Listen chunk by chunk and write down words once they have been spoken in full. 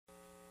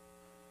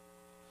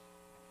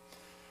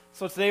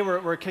So today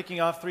we're kicking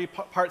off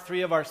part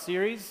three of our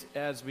series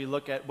as we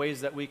look at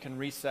ways that we can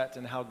reset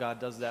and how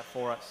God does that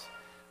for us.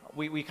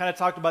 We kind of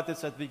talked about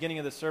this at the beginning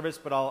of the service,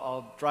 but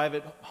I'll drive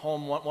it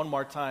home one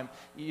more time.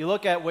 You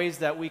look at ways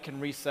that we can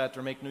reset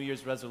or make New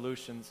Year's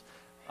resolutions.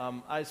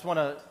 I just want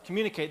to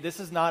communicate, this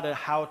is not a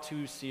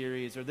how-to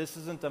series, or this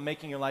isn't a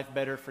making your life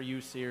better for you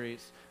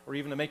series, or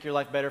even a make your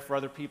life better for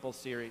other people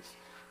series.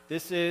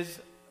 This is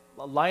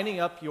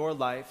lining up your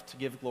life to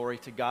give glory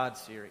to God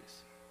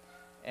series.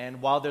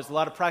 And while there's a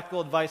lot of practical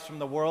advice from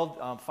the world,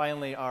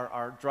 finally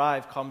our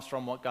drive comes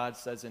from what God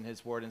says in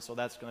His Word, and so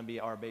that's going to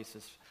be our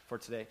basis for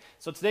today.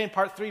 So today in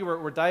part three,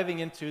 we're diving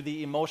into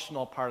the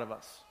emotional part of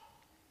us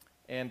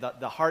and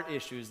the heart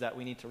issues that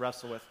we need to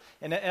wrestle with.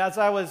 And as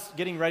I was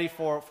getting ready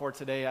for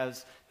today,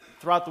 as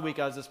throughout the week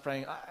I was just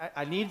praying,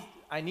 I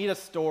need a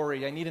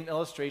story, I need an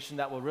illustration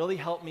that will really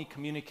help me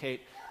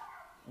communicate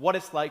what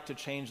it's like to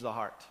change the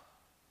heart.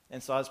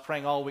 And so I was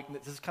praying all week.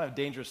 This is kind of a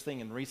dangerous thing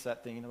and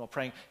reset thing.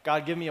 Praying,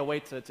 God, give me a way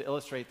to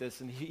illustrate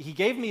this. And he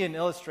gave me an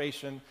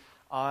illustration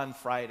on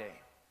Friday.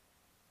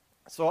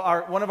 So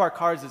one of our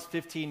cars is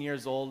 15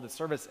 years old. The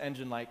service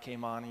engine light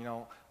came on.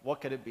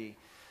 What could it be?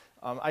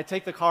 I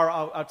take the car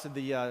out to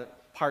the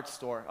parts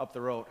store up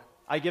the road.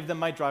 I give them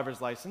my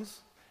driver's license.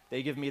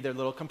 They give me their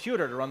little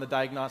computer to run the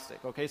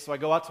diagnostic. Okay, so I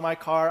go out to my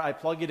car. I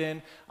plug it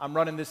in. I'm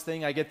running this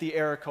thing. I get the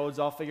error codes.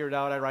 I'll figure it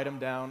out. I write them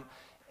down.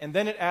 And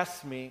then it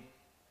asks me,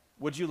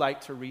 would you like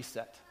to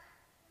reset?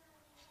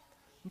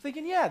 I'm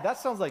thinking, yeah, that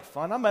sounds like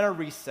fun. I'm going to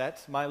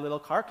reset my little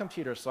car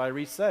computer. So I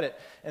reset it.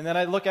 And then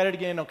I look at it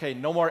again. Okay,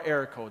 no more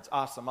error codes.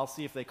 Awesome. I'll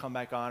see if they come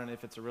back on and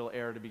if it's a real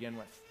error to begin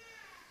with.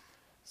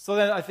 So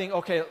then I think,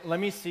 okay, let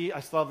me see.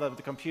 I still have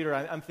the computer.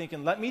 I'm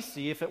thinking, let me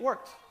see if it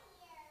worked.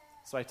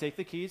 So I take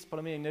the keys, put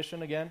them in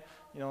ignition again.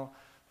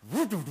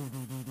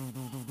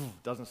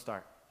 Doesn't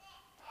start.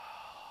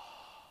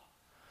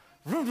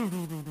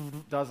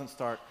 Doesn't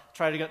start.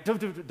 Try it again.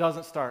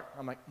 Doesn't start.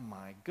 I'm like,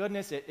 my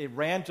goodness, it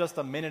ran just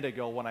a minute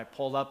ago when I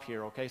pulled up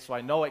here, okay? So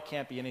I know it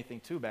can't be anything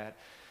too bad.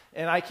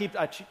 And I keep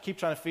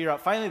trying to figure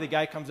out. Finally, the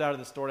guy comes out of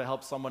the store to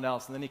help someone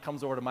else, and then he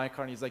comes over to my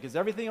car, and he's like, is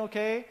everything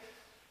okay?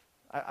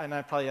 And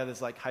I probably have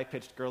this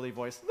high-pitched girly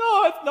voice.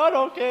 No, it's not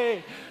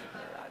okay.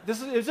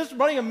 It was just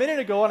running a minute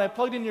ago, and I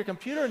plugged in your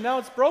computer, and now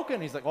it's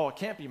broken. He's like, oh, it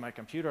can't be my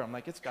computer. I'm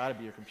like, it's got to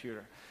be your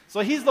computer.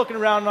 So he's looking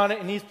around on it,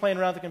 and he's playing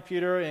around with the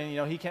computer,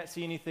 and he can't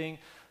see anything.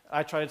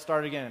 I try to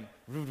start again.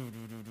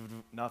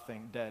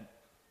 Nothing, dead.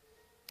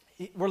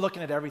 We're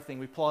looking at everything.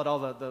 We pull out all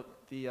the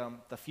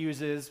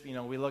fuses.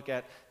 We look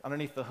at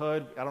underneath the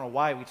hood. I don't know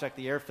why we checked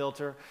the air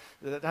filter.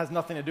 That has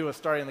nothing to do with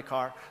starting the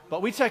car.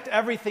 But we checked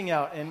everything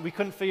out, and we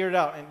couldn't figure it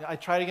out. And I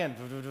tried again.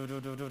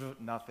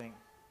 Nothing.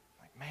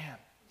 Like, man.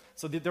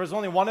 So there was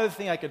only one other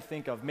thing I could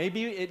think of.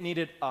 Maybe it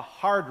needed a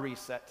hard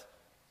reset,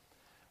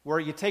 where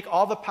you take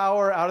all the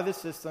power out of the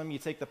system, you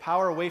take the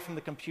power away from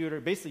the computer,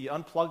 basically you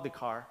unplug the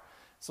car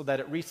so that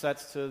it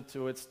resets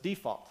to its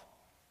default.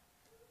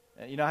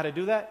 You know how to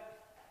do that?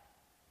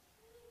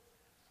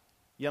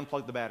 You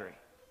unplug the battery.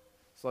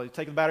 So you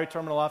take the battery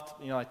terminal off,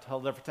 I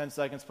held it there for 10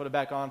 seconds, put it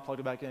back on,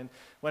 plugged it back in,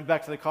 went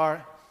back to the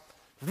car.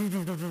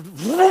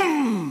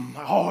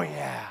 Oh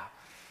yeah.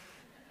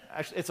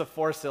 Actually, it's a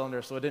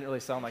 4-cylinder, so it didn't really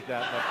sound like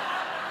that.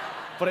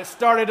 But it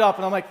started up,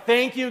 and I'm like,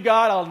 thank you,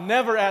 God. I'll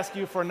never ask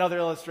you for another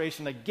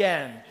illustration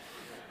again.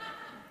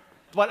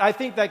 But I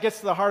think that gets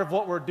to the heart of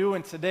what we're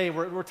doing today.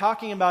 We're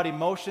talking about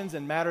emotions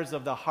and matters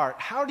of the heart.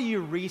 How do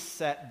you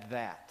reset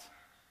that?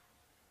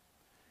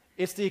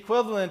 It's the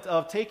equivalent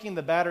of taking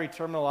the battery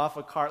terminal off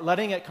a car,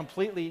 letting it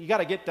completely, you got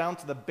to get down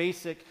to the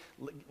basic,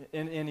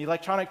 in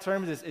electronic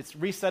terms, it's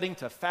resetting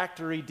to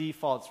factory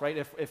defaults, right?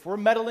 If we're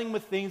meddling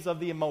with things of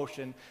the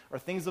emotion or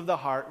things of the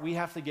heart, we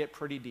have to get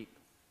pretty deep.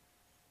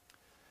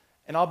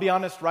 And I'll be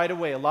honest right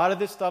away, a lot of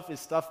this stuff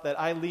is stuff that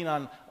I lean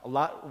on a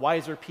lot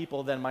wiser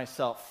people than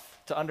myself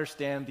to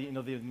understand the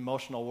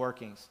emotional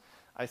workings.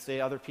 I say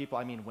other people,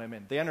 I mean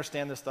women. They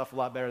understand this stuff a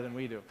lot better than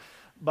we do.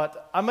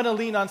 But I'm going to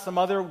lean on some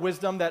other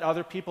wisdom that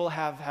other people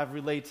have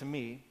relayed to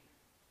me.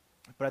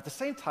 But at the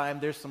same time,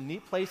 there's some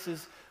neat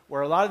places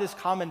where a lot of this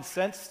common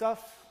sense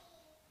stuff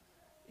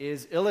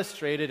is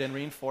illustrated and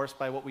reinforced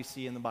by what we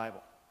see in the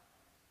Bible.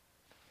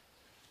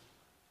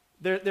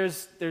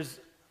 There's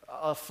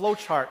a flow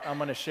chart I'm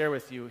going to share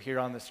with you here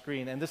on the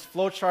screen. And this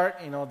flow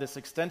chart, this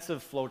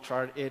extensive flow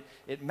chart,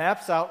 it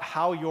maps out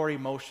how your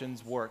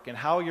emotions work and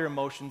how your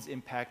emotions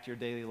impact your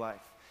daily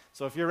life.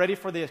 So if you're ready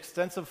for the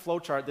extensive flow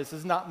chart, this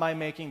is not my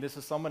making, this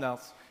is someone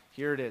else.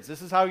 Here it is.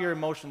 This is how your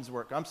emotions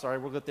work. I'm sorry,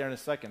 we'll get there in a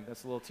second.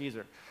 That's a little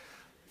teaser.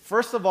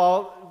 First of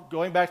all,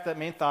 going back to that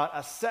main thought,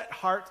 a set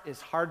heart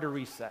is hard to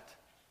reset.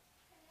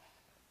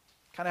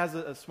 Kind of has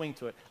a swing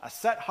to it. A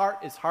set heart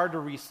is hard to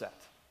reset.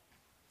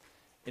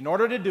 In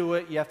order to do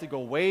it, you have to go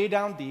way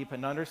down deep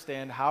and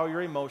understand how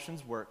your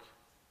emotions work.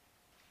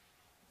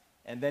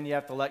 And then you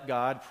have to let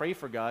God, pray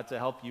for God to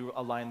help you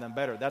align them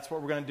better. That's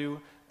what we're going to do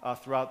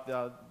throughout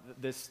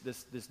this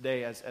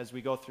day as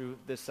we go through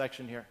this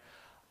section here.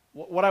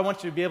 What I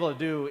want you to be able to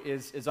do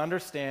is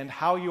understand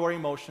how your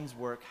emotions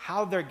work,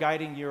 how they're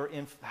guiding your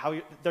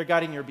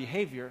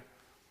behavior,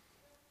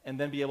 and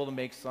then be able to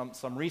make some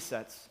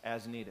resets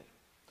as needed.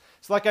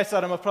 So like I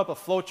said, I'm going to put up a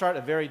flow chart,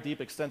 a very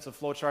deep, extensive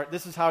flow chart.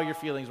 This is how your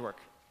feelings work.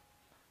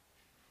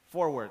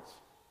 4 words.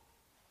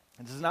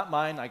 And this is not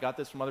mine. I got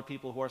this from other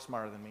people who are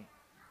smarter than me.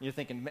 You're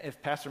thinking,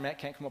 if Pastor Matt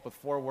can't come up with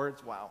 4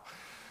 words, wow.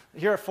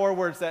 Here are 4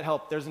 words that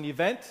help. There's an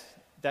event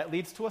that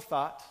leads to a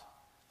thought,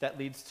 that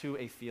leads to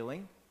a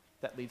feeling,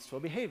 that leads to a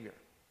behavior.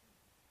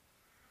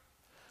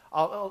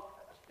 I'll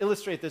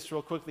illustrate this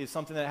real quickly. It's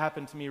something that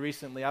happened to me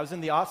recently. I was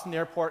in the Austin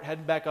airport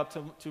heading back up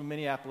to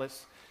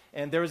Minneapolis,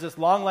 and there was this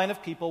long line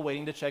of people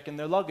waiting to check in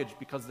their luggage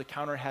because the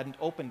counter hadn't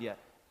opened yet.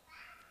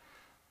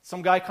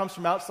 Some guy comes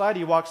from outside.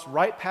 He walks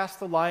right past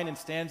the line and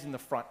stands in the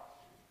front.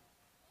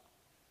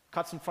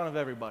 Cuts in front of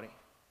everybody.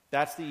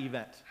 That's the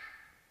event.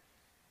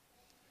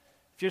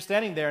 If you're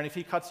standing there and if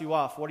he cuts you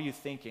off, what are you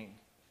thinking?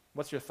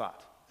 What's your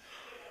thought?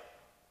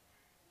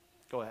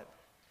 Go ahead.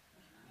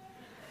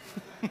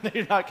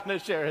 You're not going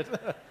to share it.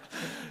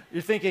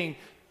 You're thinking,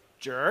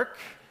 jerk.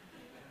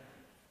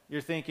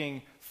 You're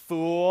thinking,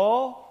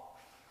 fool.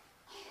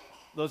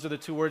 Those are the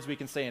 2 words we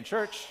can say in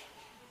church.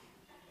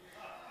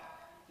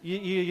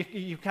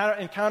 You kind of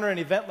encounter an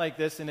event like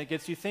this and it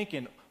gets you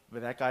thinking,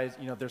 but that guy's,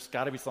 there's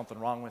got to be something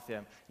wrong with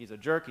him. He's a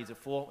jerk, he's a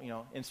fool,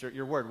 insert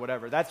your word,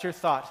 whatever. That's your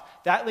thought.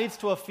 That leads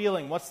to a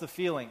feeling. What's the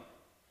feeling?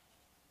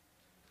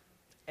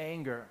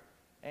 Anger.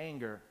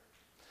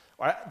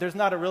 There's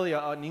not really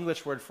an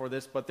English word for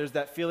this, but there's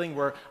that feeling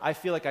where I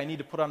feel like I need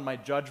to put on my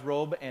judge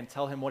robe and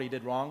tell him what he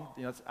did wrong.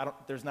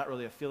 There's not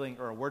really a feeling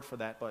or a word for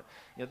that, but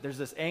there's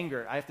this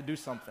anger. I have to do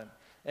something.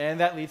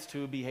 And that leads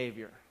to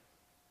behavior.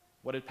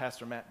 What did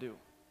Pastor Matt do?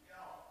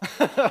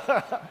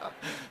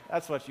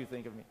 That's what you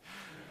think of me.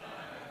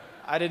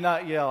 I did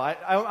not yell.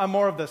 I'm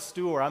more of the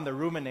stewer. I'm the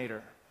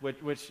ruminator,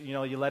 which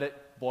you let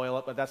it boil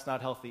up, but that's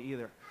not healthy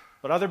either.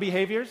 But other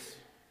behaviors,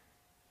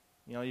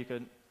 you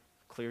could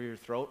clear your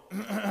throat,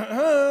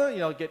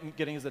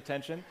 getting his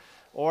attention.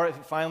 Or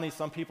finally,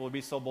 some people would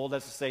be so bold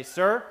as to say,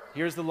 "Sir,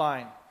 here's the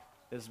line.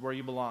 This is where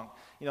you belong."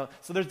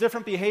 So there's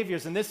different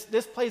behaviors, and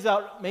this plays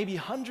out maybe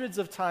hundreds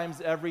of times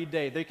every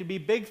day. They could be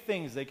big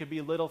things, they could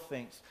be little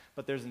things,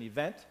 but there's an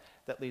event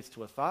that leads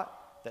to a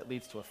thought, that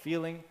leads to a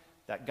feeling,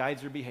 that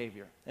guides your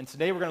behavior. And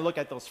today we're going to look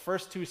at those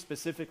first 2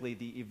 specifically,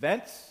 the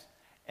events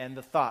and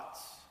the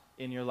thoughts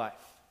in your life.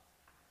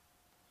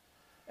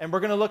 And we're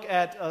going to look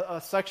at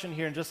a section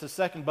here in just a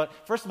second, but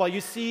first of all,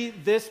 you see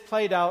this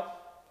played out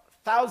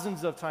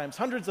thousands of times,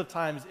 hundreds of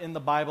times in the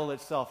Bible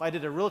itself. I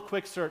did a real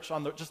quick search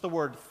on just the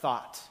word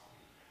thought.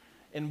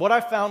 And what I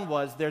found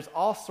was there's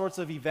all sorts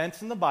of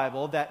events in the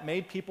Bible that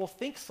made people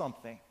think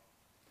something.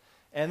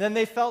 And then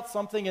they felt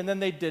something, and then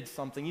they did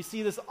something. You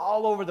see this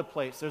all over the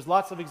place. There's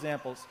lots of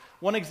examples.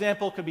 One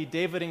example could be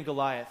David and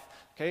Goliath.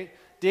 Okay,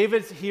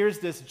 David hears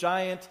this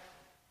giant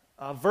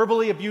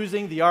verbally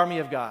abusing the army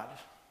of God,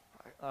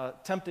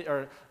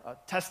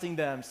 testing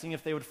them, seeing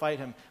if they would fight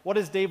him. What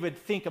does David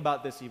think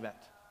about this event?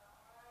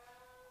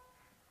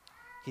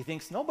 He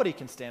thinks nobody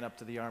can stand up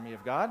to the army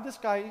of God. This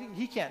guy,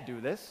 he can't do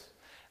this.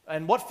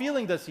 And what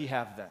feeling does he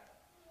have then?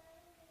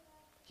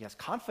 He has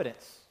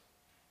confidence.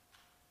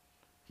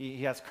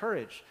 He has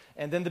courage.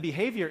 And then the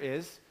behavior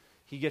is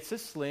he gets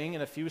his sling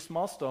and a few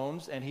small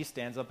stones and he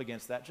stands up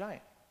against that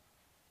giant.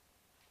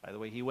 By the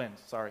way, he wins.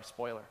 Sorry,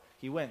 spoiler.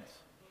 He wins.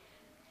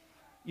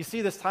 You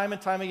see this time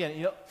and time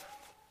again.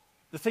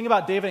 The thing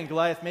about David and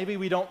Goliath, maybe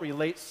we don't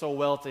relate so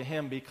well to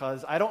him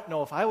because I don't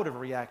know if I would have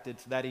reacted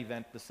to that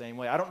event the same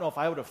way. I don't know if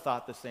I would have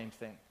thought the same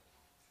thing.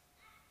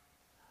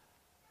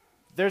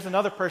 There's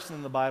another person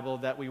in the Bible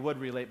that we would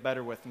relate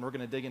better with, and we're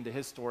going to dig into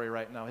his story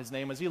right now. His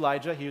name was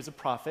Elijah. He was a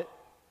prophet,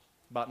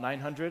 about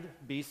 900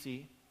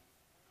 BC.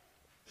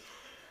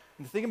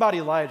 And the thing about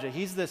Elijah,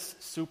 he's this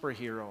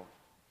superhero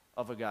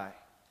of a guy.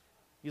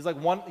 He's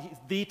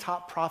the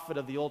top prophet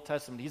of the Old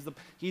Testament.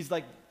 He's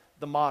like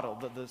the model,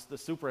 the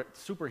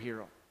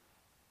superhero.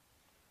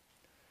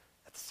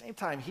 At the same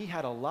time, he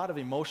had a lot of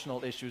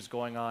emotional issues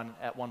going on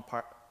at one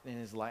part in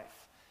his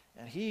life.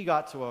 And he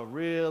got to a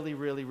really,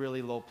 really,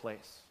 really low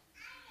place.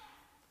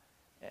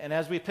 And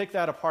as we pick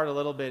that apart a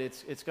little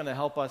bit, it's going to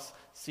help us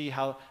see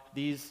how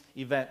these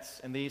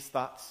events and these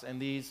thoughts and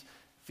these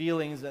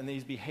feelings and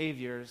these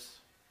behaviors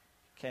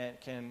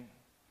can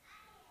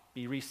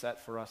be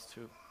reset for us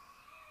too.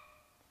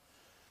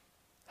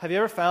 Have you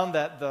ever found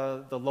that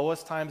the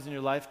lowest times in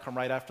your life come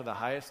right after the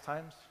highest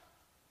times?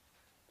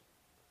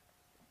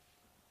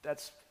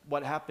 That's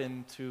what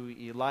happened to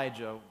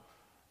Elijah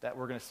that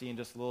we're going to see in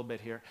just a little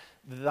bit here.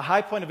 The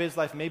high point of his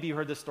life, maybe you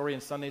heard this story in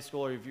Sunday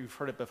school or you've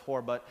heard it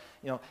before, but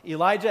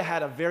Elijah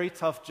had a very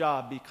tough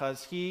job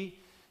because he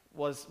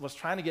was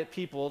trying to get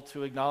people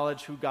to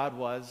acknowledge who God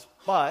was,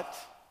 but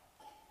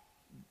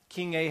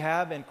King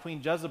Ahab and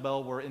Queen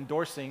Jezebel were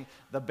endorsing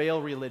the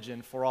Baal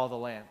religion for all the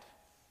land.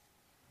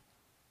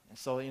 And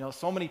so,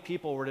 so many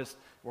people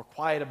were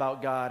quiet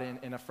about God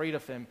and afraid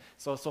of him.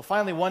 So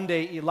finally one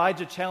day,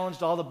 Elijah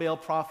challenged all the Baal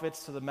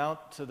prophets to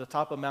the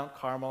top of Mount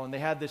Carmel, and they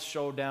had this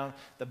showdown.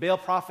 The Baal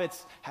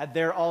prophets had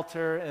their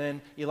altar,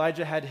 and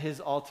Elijah had his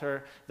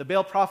altar. The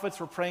Baal prophets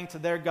were praying to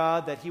their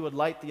God that he would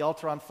light the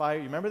altar on fire.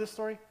 You remember this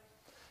story?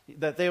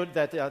 That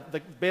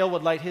the Baal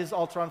would light his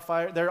altar on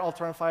fire, their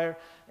altar on fire,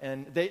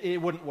 and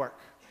it wouldn't work.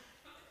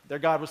 Their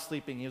God was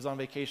sleeping. He was on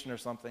vacation or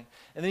something.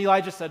 And then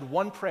Elijah said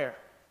one prayer,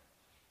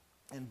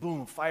 and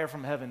boom, fire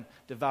from heaven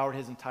devoured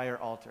his entire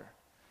altar.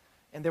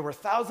 And there were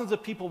thousands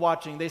of people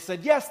watching. They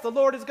said, yes, the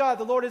Lord is God,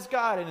 the Lord is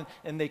God.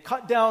 And they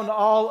cut down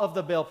all of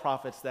the Baal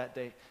prophets that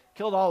day,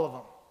 killed all of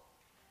them.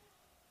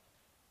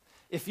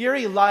 If you're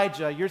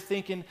Elijah, you're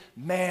thinking,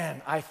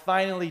 man, I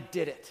finally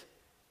did it.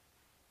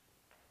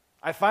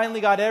 I finally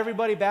got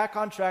everybody back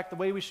on track the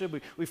way we should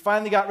be. We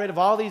finally got rid of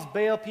all these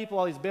Baal people,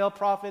 all these Baal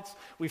prophets.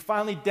 We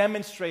finally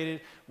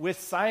demonstrated with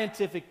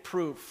scientific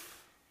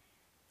proof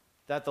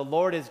that the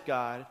Lord is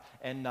God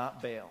and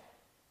not Baal.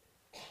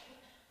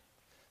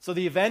 So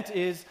the event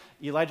is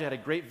Elijah had a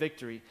great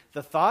victory.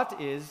 The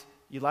thought is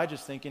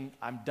Elijah's thinking,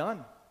 I'm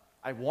done.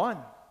 I won.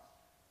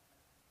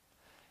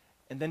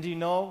 And then do you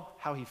know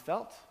how he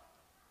felt?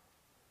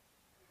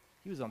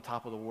 He was on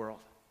top of the world.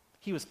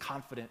 He was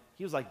confident.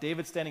 He was like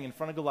David standing in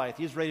front of Goliath.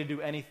 He was ready to do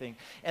anything.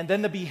 And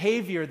then the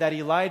behavior that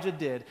Elijah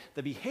did,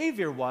 the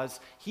behavior was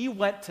he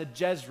went to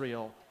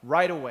Jezreel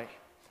right away.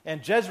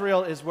 And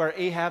Jezreel is where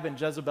Ahab and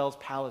Jezebel's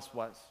palace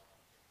was.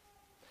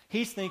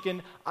 He's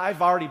thinking,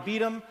 I've already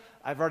beat him.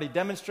 I've already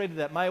demonstrated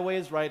that my way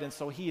is right. And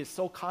so he is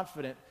so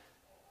confident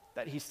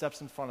that he steps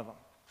in front of him.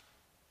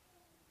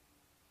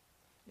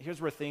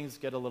 Here's where things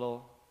get a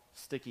little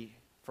sticky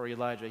for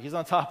Elijah. He's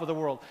on top of the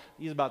world.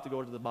 He's about to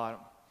go to the bottom.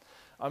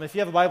 If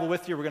you have a Bible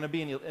with you, we're going to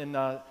be in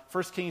 1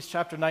 Kings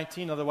chapter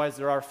 19. Otherwise,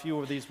 there are a few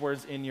of these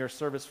words in your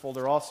service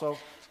folder also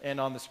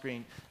and on the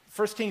screen.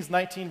 1 Kings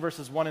 19,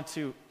 verses 1 and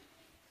 2.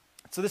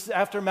 So this is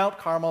after Mount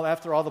Carmel,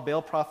 after all the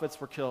Baal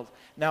prophets were killed.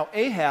 Now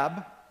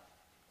Ahab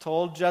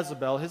told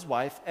Jezebel, his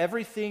wife,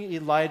 everything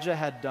Elijah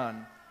had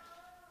done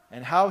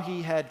and how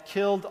he had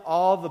killed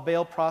all the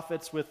Baal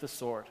prophets with the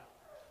sword.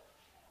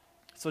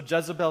 So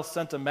Jezebel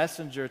sent a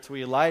messenger to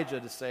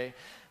Elijah to say,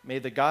 may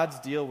the gods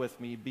deal with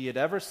me, be it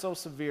ever so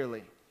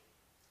severely,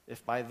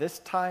 if by this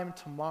time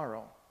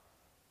tomorrow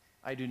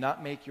I do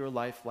not make your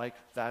life like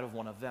that of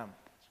one of them.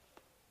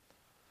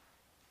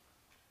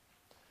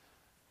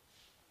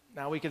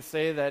 Now we could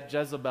say that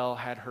Jezebel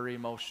had her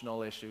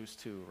emotional issues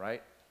too,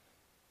 right?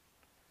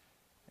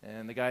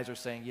 And the guys are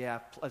saying, yeah,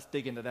 let's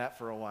dig into that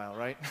for a while,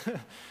 right?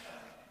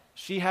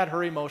 She had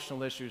her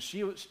emotional issues.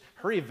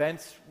 Her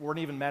events weren't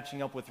even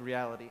matching up with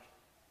reality.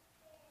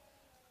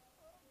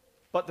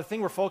 But the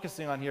thing we're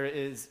focusing on here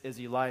is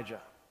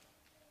Elijah.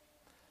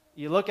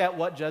 You look at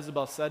what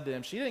Jezebel said to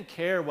him. She didn't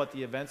care what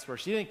the events were.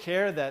 She didn't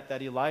care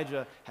that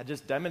Elijah had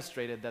just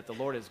demonstrated that the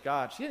Lord is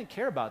God. She didn't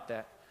care about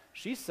that.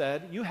 She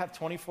said, you have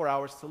 24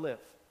 hours to live,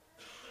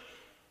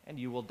 and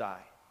you will die.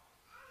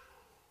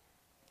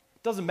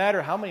 It doesn't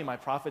matter how many of my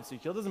prophets you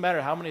kill. It doesn't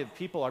matter how many of the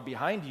people are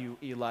behind you,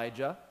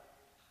 Elijah.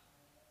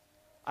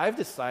 I've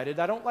decided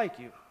I don't like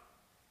you.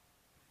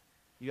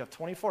 You have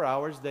 24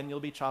 hours, then you'll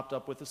be chopped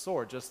up with a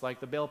sword, just like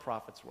the Baal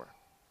prophets were.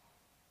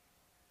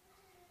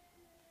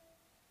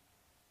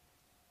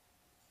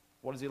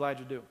 What does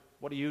Elijah do?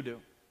 What do you do?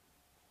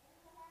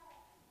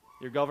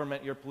 Your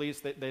government, your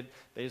police, they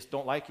just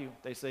don't like you.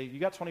 They say, you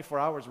got 24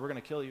 hours, we're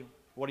going to kill you.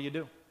 What do?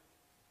 You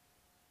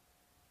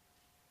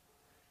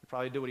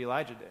probably do what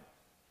Elijah did.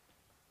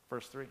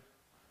 Verse 3.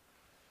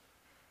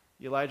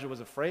 Elijah was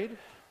afraid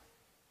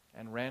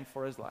and ran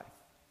for his life.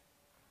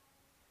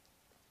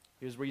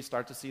 Here's where you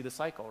start to see the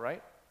cycle,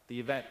 right? The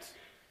event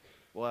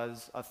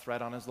was a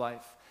threat on his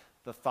life.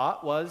 The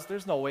thought was,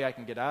 there's no way I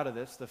can get out of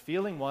this. The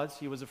feeling was,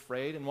 he was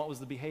afraid, and what was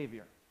the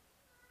behavior?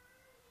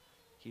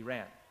 He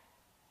ran.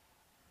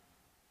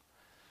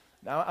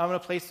 Now, I'm going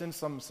to place in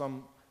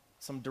some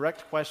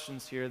direct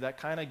questions here that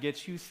kind of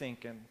get you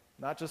thinking,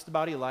 not just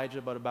about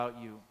Elijah, but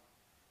about you.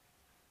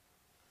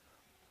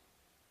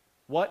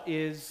 What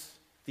is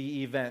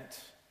the event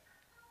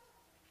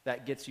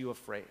that gets you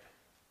afraid?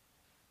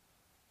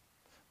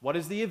 What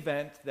is the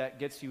event that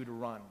gets you to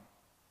run?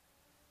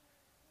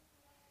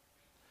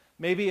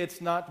 Maybe it's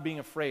not being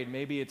afraid.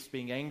 Maybe it's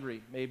being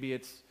angry. Maybe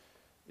it's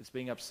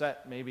being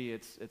upset. Maybe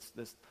it's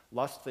this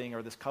lust thing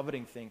or this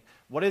coveting thing.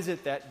 What is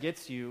it that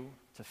gets you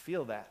to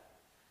feel that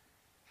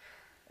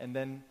and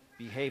then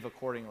behave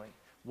accordingly?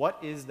 What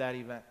is that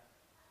event?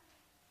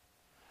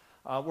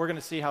 We're going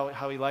to see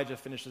how Elijah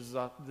finishes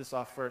this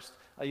off first.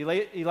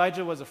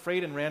 Elijah was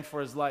afraid and ran for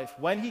his life.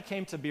 When he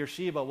came to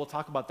Beersheba, we'll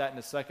talk about that in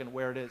a second,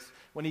 where it is.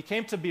 When he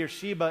came to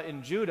Beersheba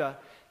in Judah,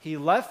 he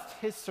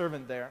left his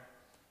servant there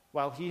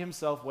while he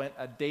himself went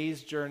a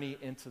day's journey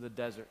into the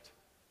desert.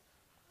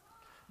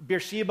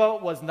 Beersheba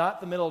was not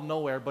the middle of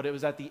nowhere, but it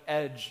was at the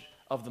edge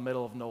of the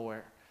middle of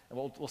nowhere.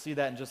 And we'll see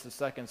that in just a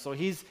second. So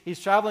he's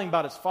traveling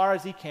about as far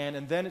as he can,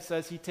 and then it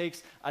says he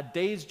takes a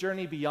day's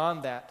journey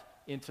beyond that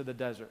into the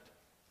desert.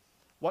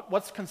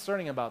 What's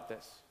concerning about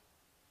this?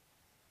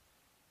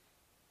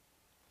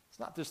 It's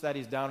not just that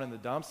he's down in the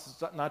dumps.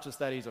 It's not just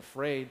that he's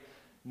afraid.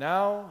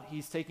 Now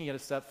he's taking it a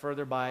step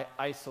further by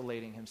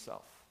isolating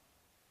himself.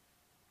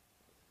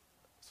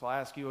 So I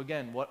ask you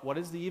again, what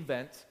is the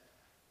event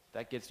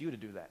that gets you to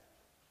do that?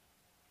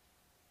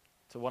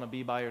 to want to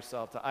be by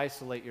yourself, to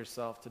isolate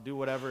yourself, to do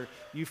whatever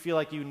you feel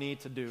like you need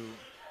to do.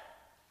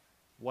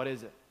 What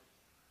is it?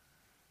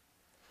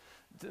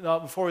 Now,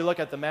 before we look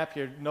at the map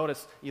here,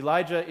 notice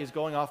Elijah is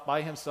going off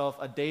by himself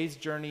a day's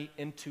journey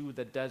into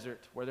the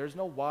desert where there's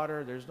no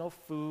water, there's no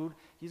food.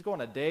 He's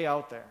going a day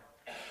out there,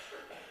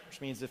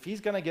 which means if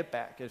he's going to get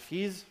back, if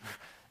he's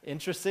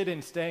interested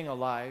in staying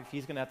alive,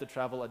 he's going to have to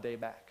travel a day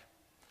back.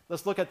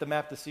 Let's look at the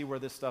map to see where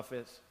this stuff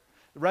is.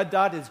 The red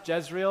dot is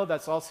Jezreel.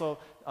 That's also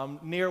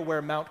near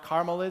where Mount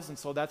Carmel is, and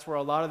so that's where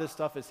a lot of this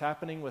stuff is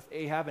happening with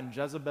Ahab and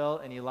Jezebel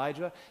and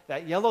Elijah.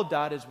 That yellow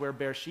dot is where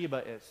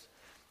Beersheba is.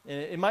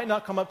 It might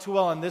not come up too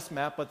well on this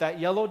map, but that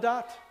yellow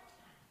dot,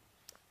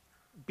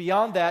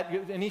 beyond that,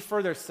 any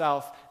further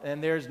south,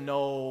 and there's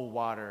no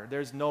water.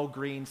 There's no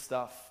green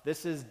stuff.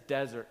 This is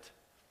desert.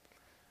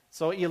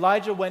 So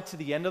Elijah went to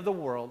the end of the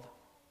world.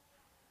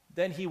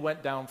 Then he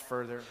went down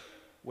further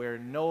where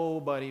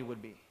nobody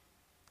would be,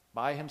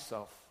 by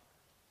himself,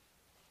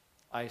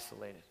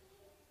 isolated.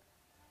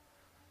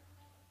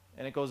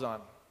 And it goes on.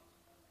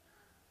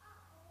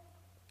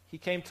 He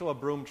came to a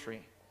broom tree.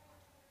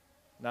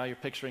 Now you're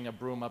picturing a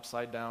broom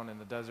upside down in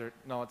the desert.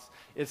 No,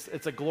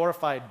 it's a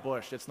glorified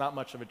bush. It's not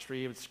much of a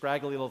tree. It's a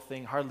scraggly little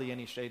thing, hardly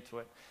any shade to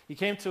it. He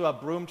came to a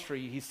broom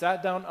tree. He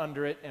sat down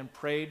under it and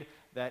prayed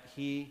that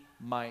he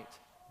might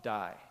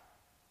die.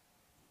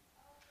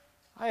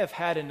 I have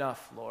had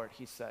enough, Lord,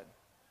 he said.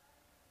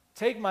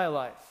 Take my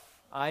life.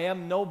 I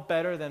am no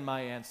better than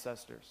my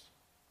ancestors.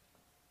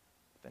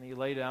 Then he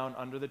lay down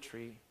under the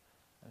tree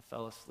and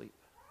fell asleep.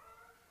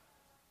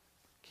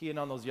 Key in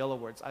on those yellow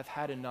words. I've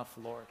had enough,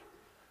 Lord.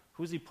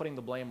 Who's he putting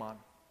the blame on?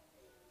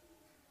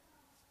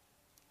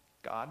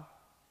 God.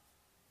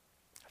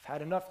 I've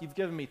had enough. You've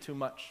given me too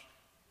much.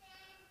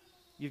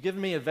 You've given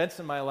me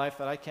events in my life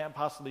that I can't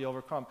possibly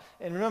overcome.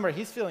 And remember,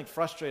 he's feeling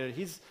frustrated.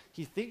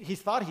 He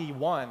thought he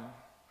won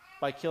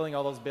by killing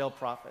all those Baal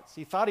prophets.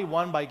 He thought he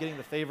won by getting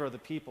the favor of the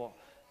people,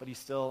 but he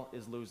still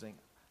is losing.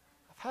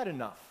 I've had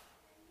enough.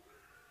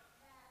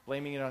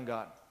 Blaming it on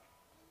God.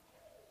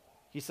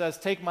 He says,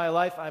 take my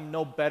life, I'm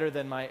no better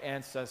than my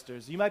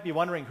ancestors. You might be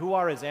wondering, who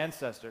are his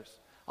ancestors?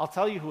 I'll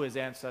tell you who his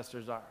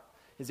ancestors are.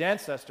 His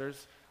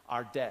ancestors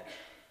are dead.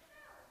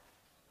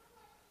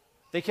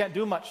 They can't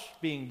do much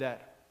being dead.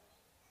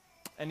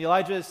 And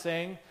Elijah is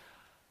saying,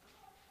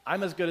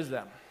 I'm as good as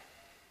them.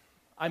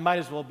 I might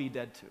as well be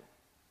dead too.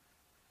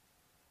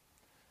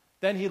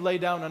 Then he lay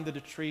down under the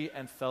tree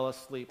and fell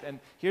asleep. And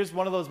here's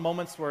one of those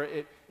moments where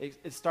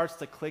it starts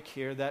to click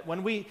here, that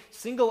when we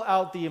single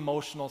out the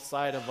emotional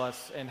side of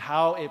us and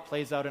how it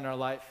plays out in our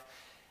life,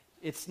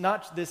 it's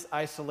not this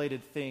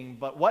isolated thing,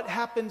 but what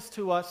happens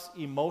to us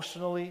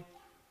emotionally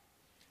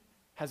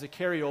has a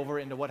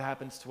carryover into what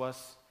happens to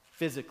us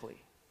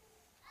physically.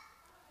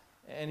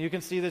 And you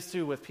can see this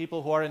too with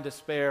people who are in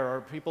despair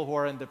or people who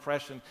are in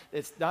depression.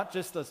 It's not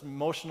just this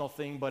emotional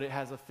thing, but it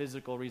has a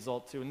physical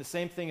result too. And the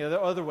same thing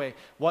the other way.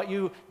 What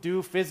you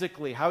do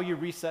physically, how you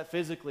reset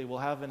physically will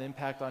have an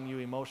impact on you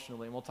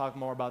emotionally. And we'll talk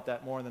more about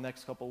that more in the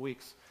next couple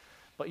weeks.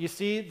 But you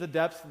see the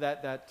depth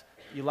that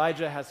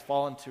Elijah has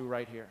fallen to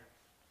right here.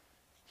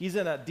 He's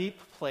in a deep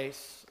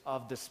place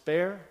of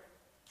despair.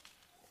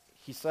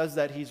 He says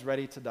that he's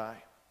ready to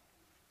die.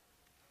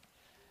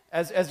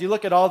 As you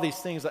look at all these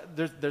things,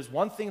 there's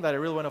one thing that I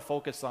really want to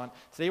focus on.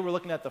 Today we're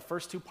looking at the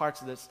first two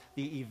parts of this,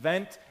 the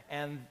event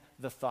and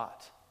the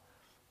thought.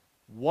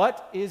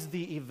 What is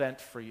the event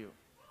for you?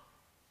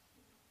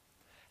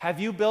 Have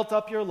you built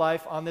up your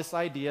life on this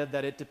idea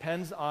that it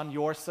depends on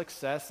your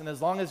success, and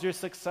as long as you're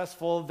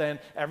successful, then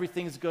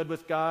everything's good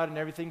with God and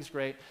everything's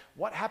great?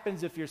 What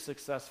happens if your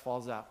success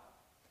falls out?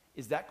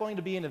 Is that going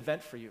to be an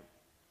event for you?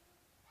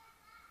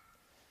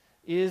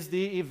 Is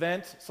the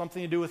event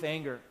something to do with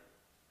anger?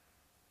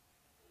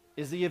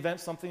 Is the event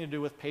something to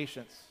do with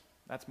patience?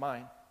 That's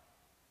mine.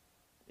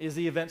 Is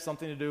the event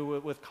something to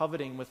do with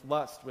coveting, with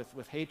lust,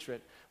 with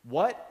hatred?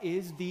 What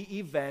is the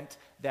event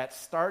that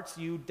starts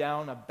you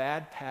down a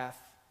bad path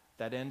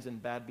that ends in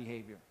bad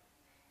behavior?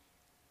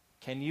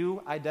 Can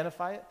you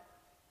identify it?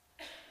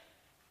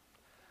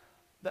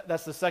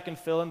 That's the second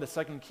fill-in, the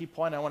second key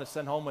point I want to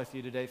send home with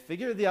you today.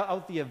 Figure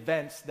out the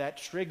events that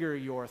trigger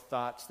your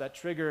thoughts, that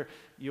trigger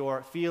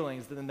your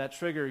feelings, and that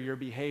trigger your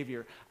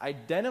behavior.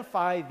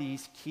 Identify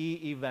these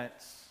key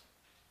events,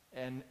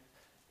 and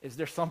is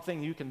there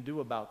something you can do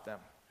about them?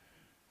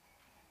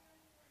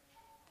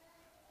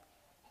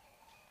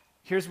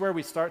 Here's where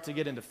we start to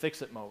get into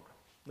fix-it mode.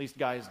 At least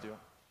guys do.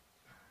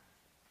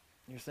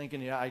 You're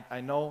thinking, yeah,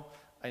 I know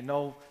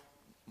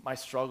my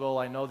struggle,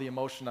 I know the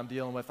emotion I'm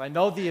dealing with, I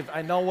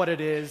know what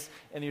it is,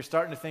 and you're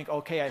starting to think,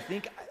 okay, I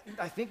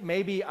think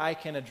maybe I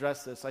can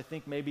address this. I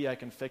think maybe I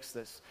can fix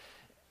this.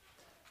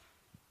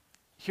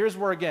 Here's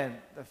where, again,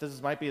 if this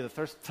might be the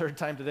third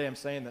time today I'm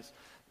saying this,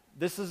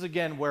 this is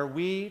again where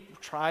we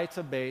try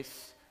to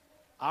base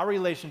our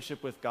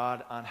relationship with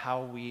God on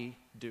how we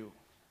do.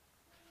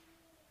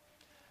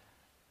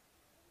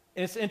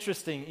 And it's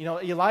interesting,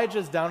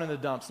 Elijah's down in the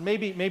dumps.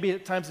 Maybe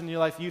at times in your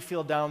life you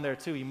feel down there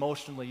too,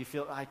 emotionally. You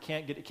feel, it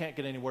can't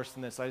get any worse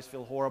than this. I just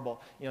feel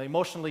horrible.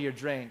 Emotionally you're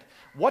drained.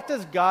 What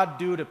does God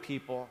do to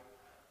people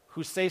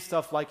who say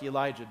stuff like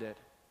Elijah did?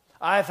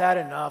 I've had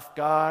enough,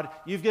 God.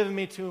 You've given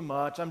me too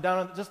much. I'm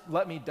down, just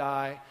let me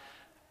die.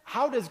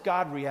 How does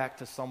God react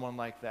to someone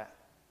like that?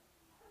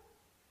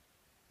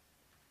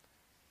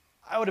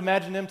 I would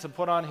imagine him to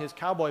put on his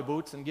cowboy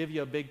boots and give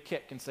you a big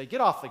kick and say,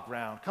 get off the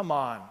ground, come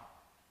on.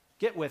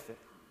 Get with it.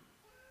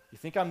 You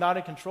think I'm not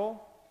in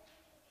control?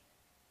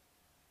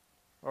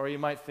 Or you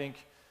might think,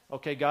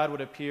 okay, God would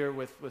appear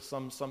with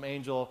some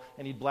angel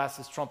and he'd blast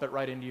his trumpet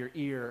right into your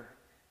ear.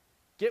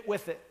 Get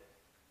with it.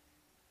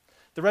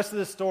 The rest of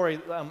the story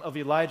of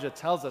Elijah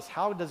tells us,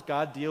 how does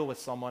God deal with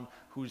someone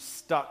who's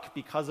stuck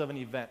because of an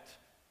event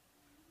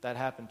that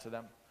happened to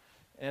them?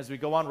 And as we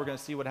go on, we're going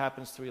to see what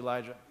happens to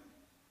Elijah.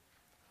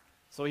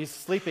 So he's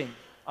sleeping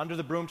under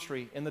the broom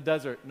tree in the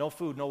desert, no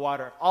food, no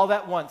water. All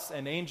at once,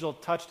 an angel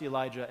touched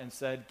Elijah and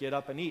said, get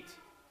up and eat.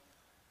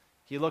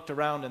 He looked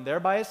around, and there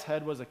by his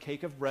head was a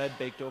cake of bread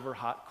baked over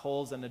hot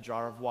coals and a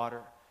jar of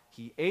water.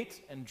 He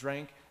ate and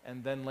drank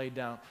and then lay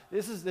down.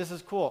 This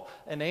is cool.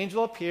 An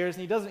angel appears,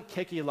 and he doesn't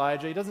kick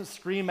Elijah. He doesn't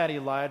scream at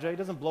Elijah. He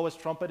doesn't blow his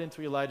trumpet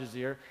into Elijah's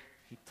ear.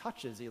 He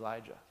touches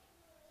Elijah.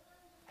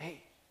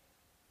 Hey,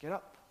 get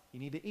up. You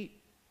need to eat.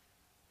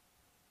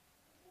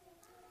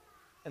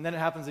 And then it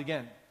happens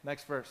again.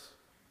 Next verse.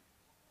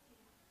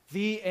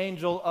 The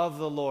angel of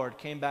the Lord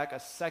came back a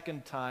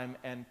second time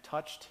and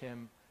touched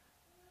him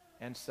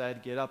and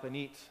said, get up and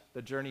eat.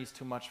 The journey's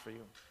too much for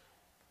you.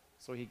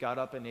 So he got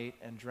up and ate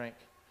and drank.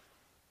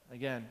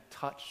 Again,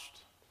 touched.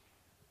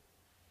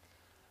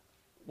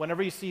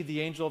 Whenever you see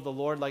the angel of the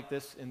Lord like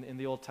this in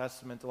the Old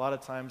Testament, a lot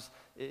of times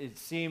it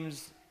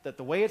seems that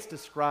the way it's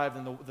described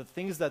and the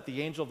things that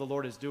the angel of the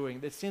Lord is doing,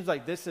 it seems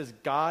like this is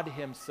God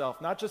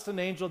himself. Not just an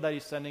angel that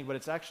he's sending, but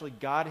it's actually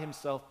God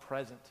himself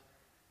present,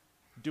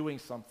 doing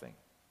something.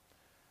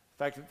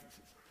 In fact,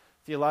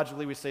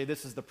 theologically we say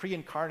this is the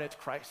pre-incarnate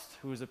Christ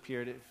who has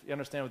appeared. If you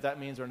understand what that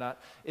means or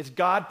not, it's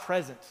God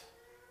present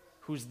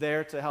who's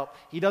there to help.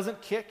 He doesn't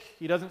kick,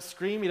 he doesn't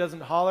scream, he doesn't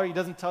holler, he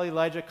doesn't tell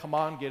Elijah, come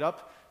on, get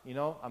up.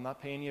 I'm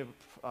not paying you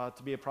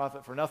to be a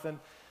prophet for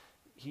nothing.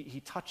 He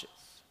touches.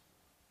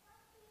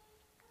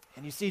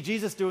 And you see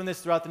Jesus doing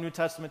this throughout the New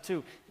Testament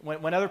too.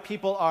 Whenever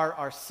people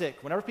are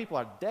sick, whenever people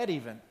are dead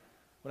even,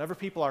 whenever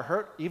people are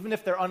hurt, even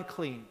if they're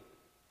unclean,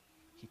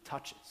 he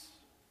touches.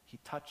 He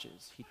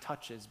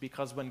touches,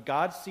 because when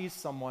God sees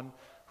someone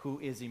who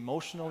is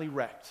emotionally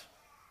wrecked,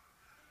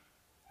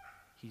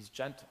 he's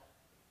gentle.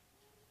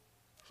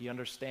 He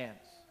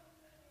understands.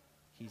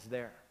 He's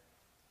there.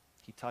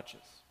 He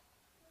touches.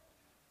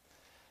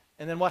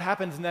 And then what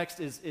happens next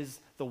is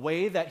the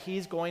way that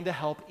he's going to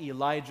help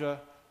Elijah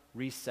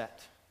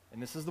reset.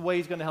 And this is the way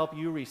he's going to help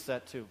you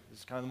reset too. This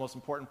is kind of the most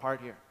important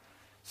part here.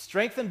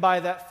 Strengthened by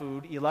that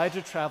food,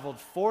 Elijah traveled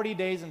 40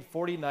 days and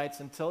 40 nights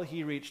until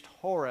he reached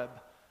Horeb,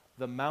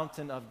 the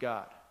mountain of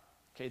God.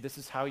 Okay, this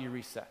is how you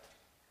reset.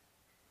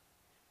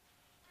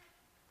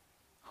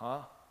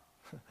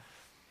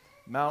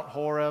 Mount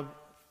Horeb,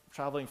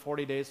 traveling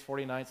 40 days,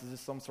 40 nights. Is this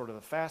some sort of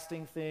a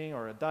fasting thing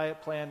or a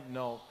diet plan?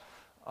 No.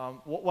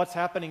 What's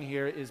happening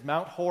here is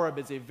Mount Horeb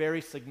is a very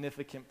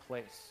significant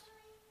place.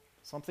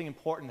 Something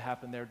important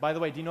happened there. By the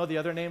way, do you know the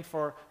other name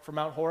for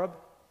Mount Horeb?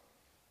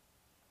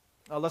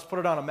 Let's put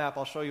it on a map.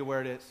 I'll show you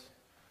where it is.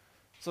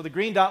 So the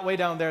green dot way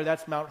down there,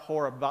 that's Mount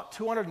Horeb, about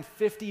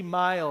 250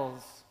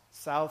 miles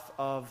south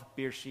of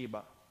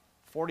Beersheba.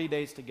 40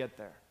 days to get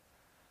there.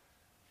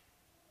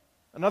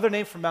 Another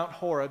name for Mount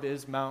Horeb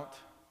is Mount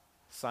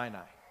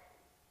Sinai.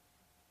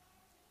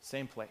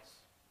 Same place.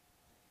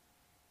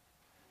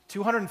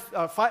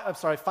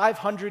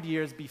 500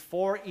 years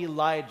before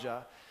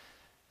Elijah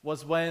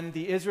was when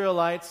the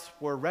Israelites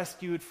were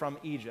rescued from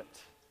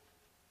Egypt.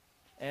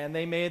 And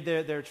they made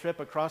their trip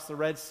across the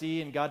Red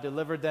Sea, and God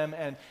delivered them.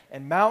 And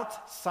Mount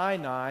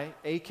Sinai,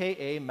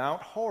 a.k.a.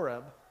 Mount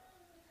Horeb,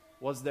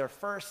 was their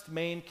first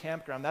main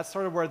campground. That's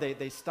sort of where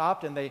they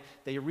stopped and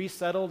they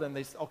resettled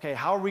and okay,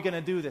 how are we going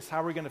to do this?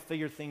 How are we going to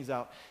figure things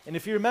out? And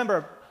if you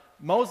remember,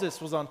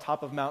 Moses was on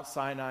top of Mount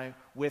Sinai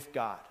with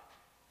God.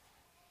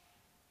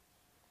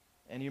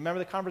 And you remember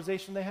the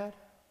conversation they had?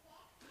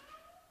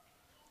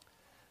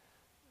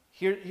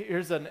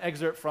 Here's an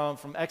excerpt from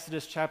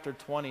Exodus chapter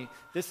 20.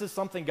 This is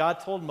something God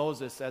told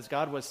Moses as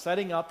God was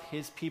setting up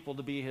his people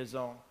to be his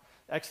own.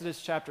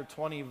 Exodus chapter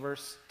 20,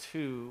 verse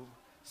 2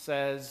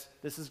 says,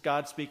 this is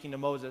God speaking to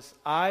Moses,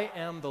 I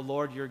am the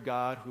Lord your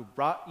God who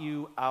brought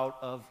you out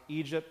of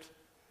Egypt,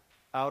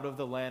 out of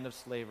the land of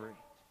slavery.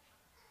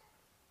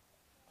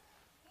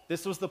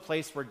 This was the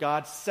place where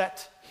God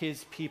set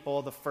his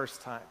people the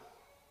first time.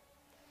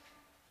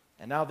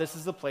 And now this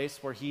is the place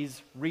where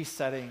he's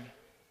resetting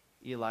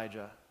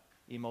Elijah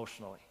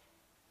emotionally.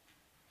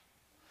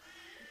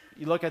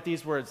 You look at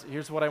these words,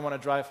 here's what I want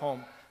to drive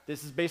home.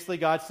 This is basically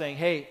God saying,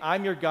 hey,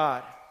 I'm your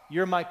God,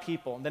 you're my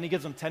people. And then he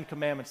gives them 10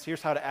 commandments.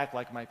 Here's how to act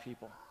like my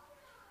people.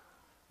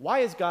 Why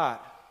is God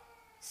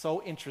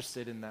so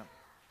interested in them?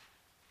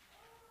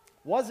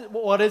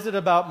 What is it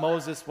about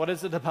Moses? What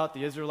is it about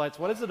the Israelites?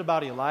 What is it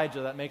about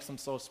Elijah that makes them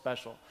so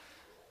special?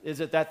 Is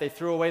it that they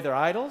threw away their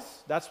idols?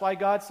 That's why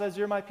God says,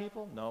 you're my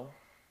people? No.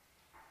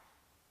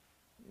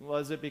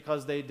 Was it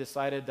because they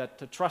decided that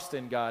to trust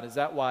in God? Is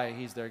that why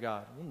he's their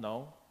God? Well,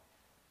 no.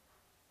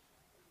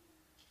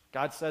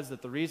 God says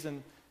that the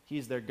reason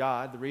he's their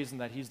God, the reason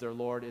that he's their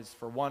Lord, is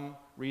for one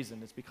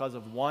reason. It's because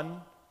of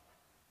one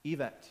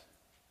event.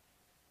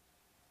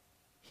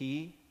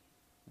 He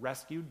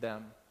rescued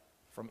them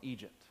from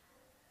Egypt.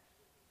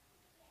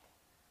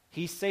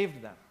 He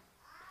saved them.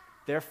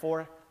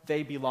 Therefore,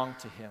 they belong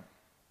to him.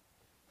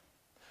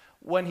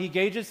 When he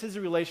gauges his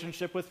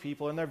relationship with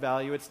people and their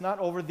value, it's not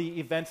over the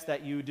events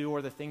that you do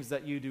or the things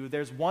that you do.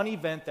 There's one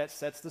event that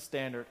sets the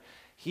standard.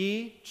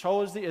 He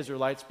chose the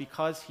Israelites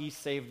because he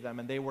saved them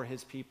and they were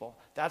his people.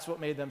 That's what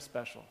made them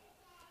special.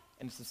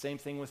 And it's the same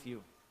thing with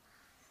you.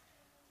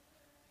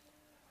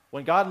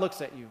 When God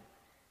looks at you,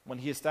 when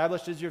he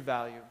establishes your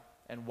value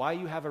and why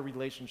you have a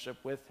relationship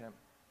with him,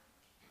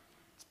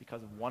 it's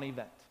because of one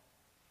event.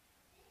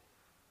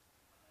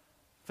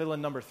 Fill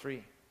in number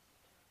 3.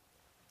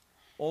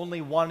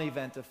 Only one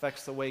event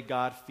affects the way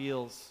God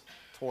feels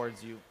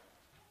towards you.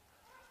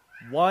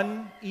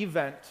 One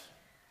event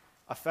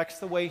affects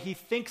the way he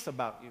thinks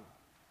about you.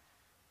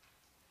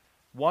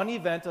 One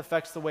event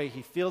affects the way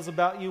he feels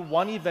about you.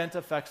 One event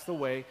affects the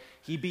way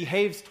he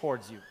behaves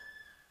towards you.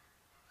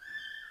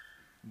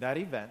 That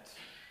event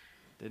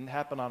didn't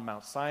happen on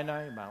Mount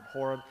Sinai, Mount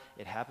Horeb.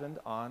 It happened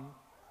on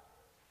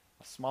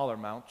a smaller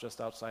mount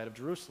just outside of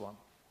Jerusalem,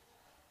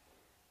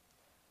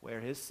 where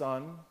his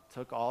son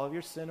took all of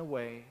your sin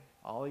away,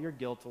 all of your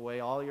guilt away,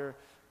 all your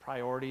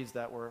priorities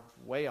that were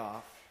way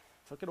off,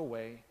 took it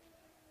away,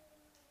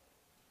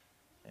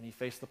 and he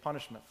faced the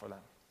punishment for them.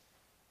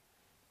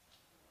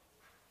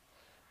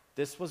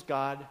 This was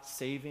God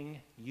saving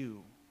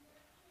you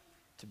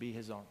to be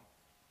his own.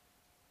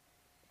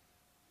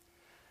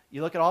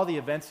 You look at all the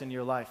events in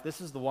your life,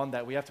 this is the one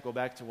that we have to go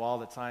back to all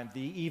the time.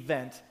 The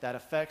event that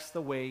affects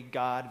the way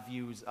God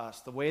views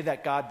us, the way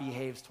that God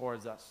behaves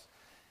towards us,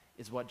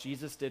 is what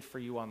Jesus did for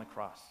you on the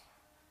cross.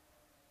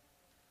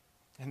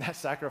 And that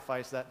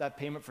sacrifice, that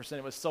payment for sin,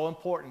 it was so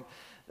important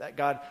that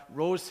God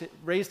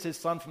raised his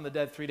son from the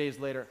dead 3 days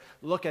later.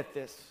 Look at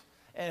this.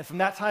 And from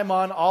that time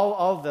on,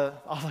 all the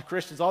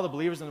Christians, all the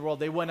believers in the world,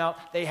 they went out,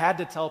 they had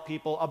to tell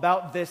people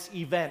about this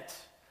event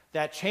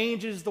that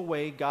changes the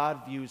way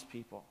God views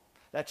people,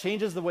 that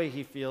changes the way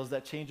he feels,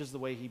 that changes the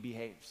way he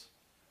behaves.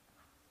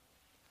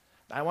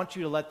 I want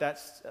you to let that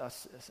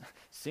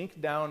sink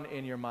down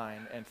in your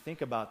mind and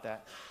think about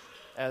that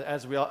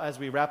as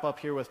we wrap up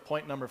here with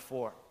point number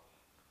 4.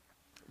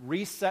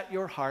 Reset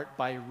your heart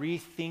by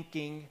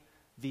rethinking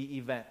the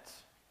event.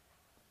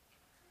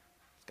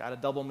 It's got a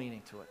double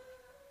meaning to it.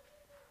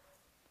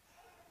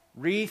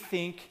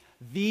 Rethink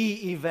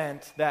the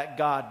event that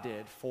God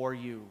did for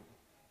you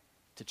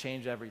to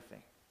change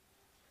everything.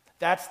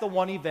 That's the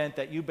one event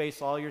that you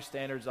base all your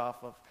standards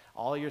off of,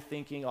 all your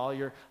thinking, all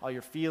your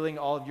feeling,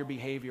 all of your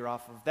behavior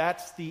off of.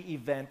 That's the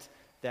event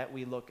that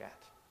we look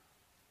at.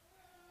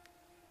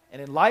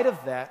 And in light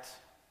of that,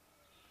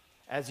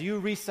 as you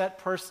reset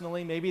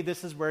personally, maybe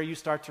this is where you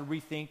start to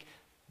rethink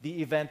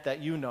the event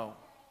that you know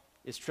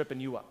is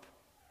tripping you up.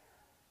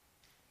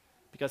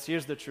 Because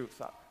here's the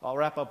truth. I'll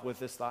wrap up with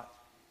this thought.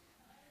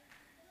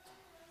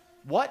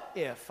 What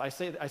if, I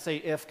say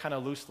if kind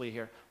of loosely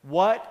here,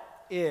 what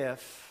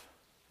if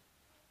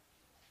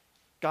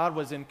God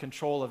was in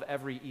control of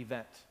every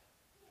event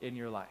in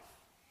your life?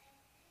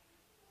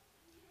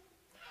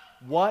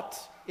 What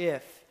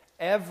if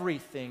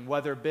everything,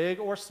 whether big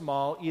or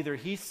small, either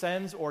he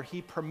sends or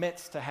he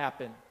permits to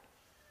happen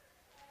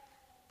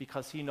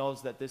because he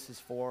knows that this is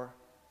for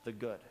the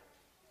good?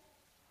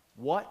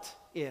 What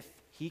if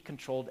he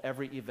controlled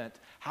every event?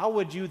 How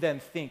would you then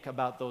think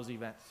about those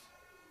events?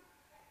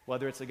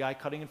 Whether it's a guy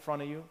cutting in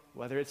front of you,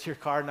 whether it's your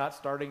car not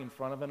starting in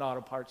front of an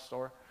auto parts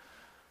store.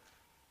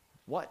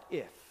 What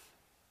if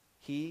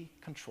he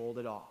controlled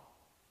it all?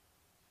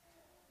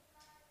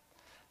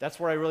 That's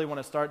where I really want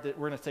to start.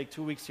 We're going to take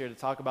 2 weeks here to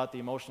talk about the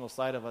emotional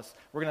side of us.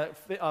 We're going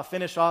to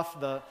finish off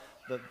the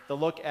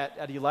look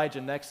at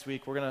Elijah next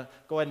week. We're going to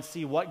go ahead and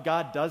see what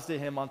God does to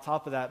him on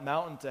top of that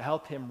mountain to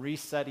help him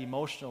reset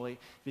emotionally,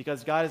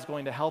 because God is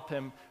going to help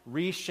him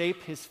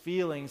reshape his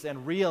feelings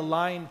and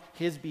realign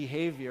his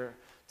behavior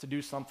to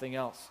do something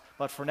else.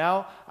 But for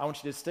now, I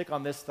want you to stick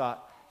on this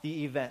thought,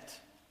 the event.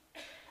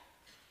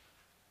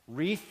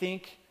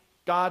 Rethink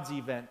God's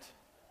event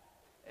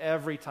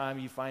every time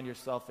you find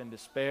yourself in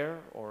despair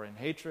or in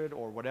hatred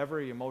or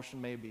whatever your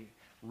emotion may be.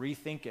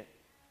 Rethink it.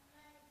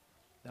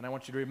 And I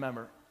want you to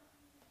remember,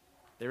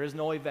 there is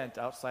no event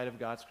outside of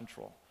God's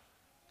control.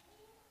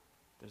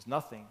 There's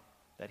nothing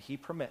that he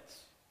permits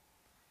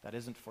that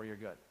isn't for your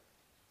good.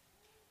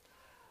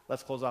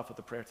 Let's close off with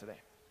a prayer today.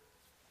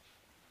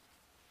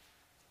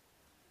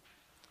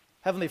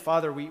 Heavenly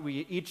Father,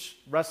 we each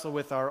wrestle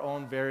with our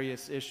own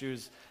various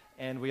issues,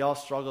 and we all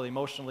struggle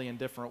emotionally in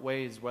different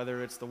ways,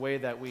 whether it's the way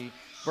that we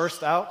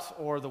burst out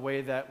or the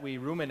way that we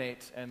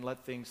ruminate and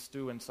let things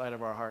stew inside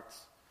of our hearts.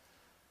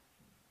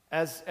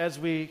 As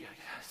we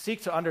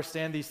seek to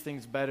understand these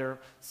things better,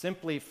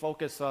 simply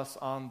focus us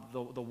on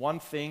the one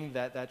thing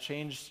that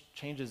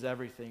changes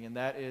everything, and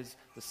that is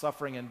the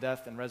suffering and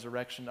death and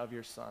resurrection of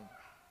your Son.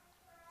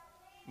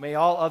 May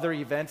all other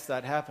events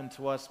that happen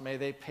to us, may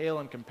they pale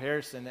in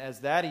comparison as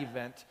that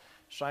event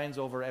shines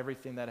over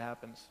everything that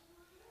happens.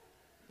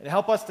 And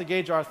help us to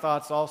gauge our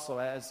thoughts also,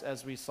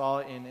 as we saw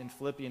in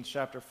Philippians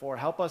chapter 4.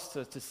 Help us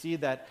to see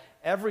that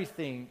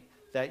everything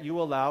that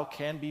you allow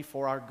can be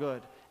for our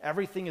good.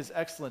 Everything is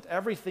excellent.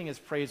 Everything is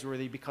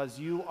praiseworthy because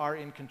you are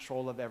in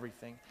control of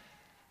everything.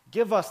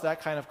 Give us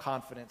that kind of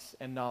confidence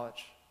and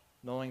knowledge,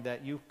 knowing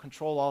that you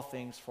control all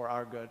things for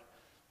our good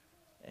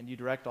and you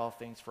direct all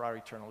things for our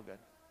eternal good.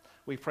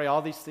 We pray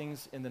all these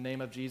things in the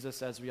name of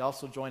Jesus as we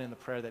also join in the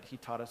prayer that he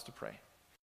taught us to pray.